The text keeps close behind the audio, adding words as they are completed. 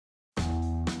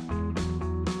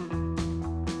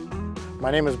My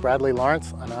name is Bradley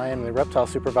Lawrence and I am the reptile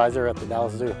supervisor at the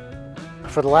Dallas Zoo.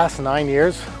 For the last 9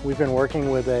 years, we've been working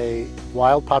with a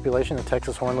wild population of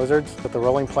Texas horned lizards at the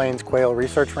Rolling Plains Quail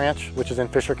Research Ranch, which is in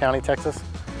Fisher County, Texas.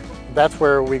 That's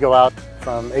where we go out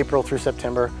from April through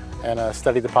September and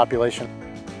study the population.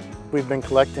 We've been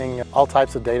collecting all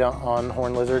types of data on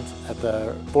horned lizards at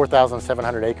the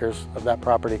 4,700 acres of that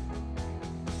property.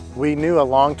 We knew a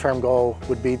long-term goal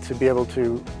would be to be able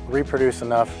to reproduce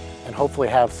enough and hopefully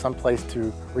have some place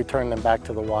to return them back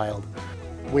to the wild.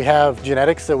 We have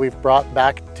genetics that we've brought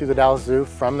back to the Dallas Zoo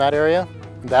from that area.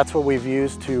 That's what we've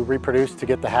used to reproduce to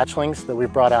get the hatchlings that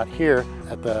we've brought out here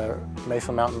at the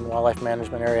Mesa Mountain Wildlife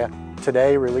Management Area.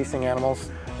 Today, releasing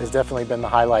animals has definitely been the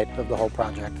highlight of the whole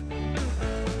project.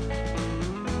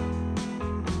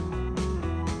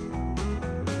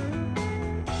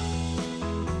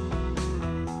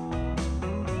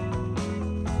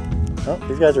 Oh,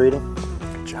 these guys are eating.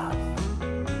 Good job.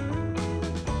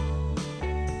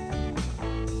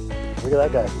 Look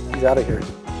at that guy. He's out of here.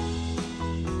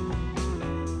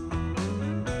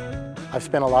 I've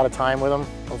spent a lot of time with them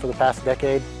over the past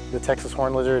decade. The Texas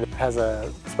horned lizard has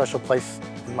a special place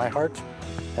in my heart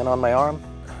and on my arm.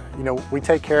 You know, we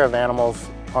take care of animals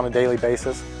on a daily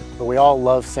basis, but we all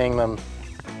love seeing them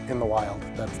in the wild.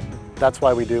 That's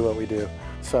why we do what we do.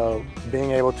 So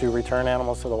being able to return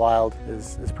animals to the wild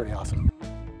is pretty awesome.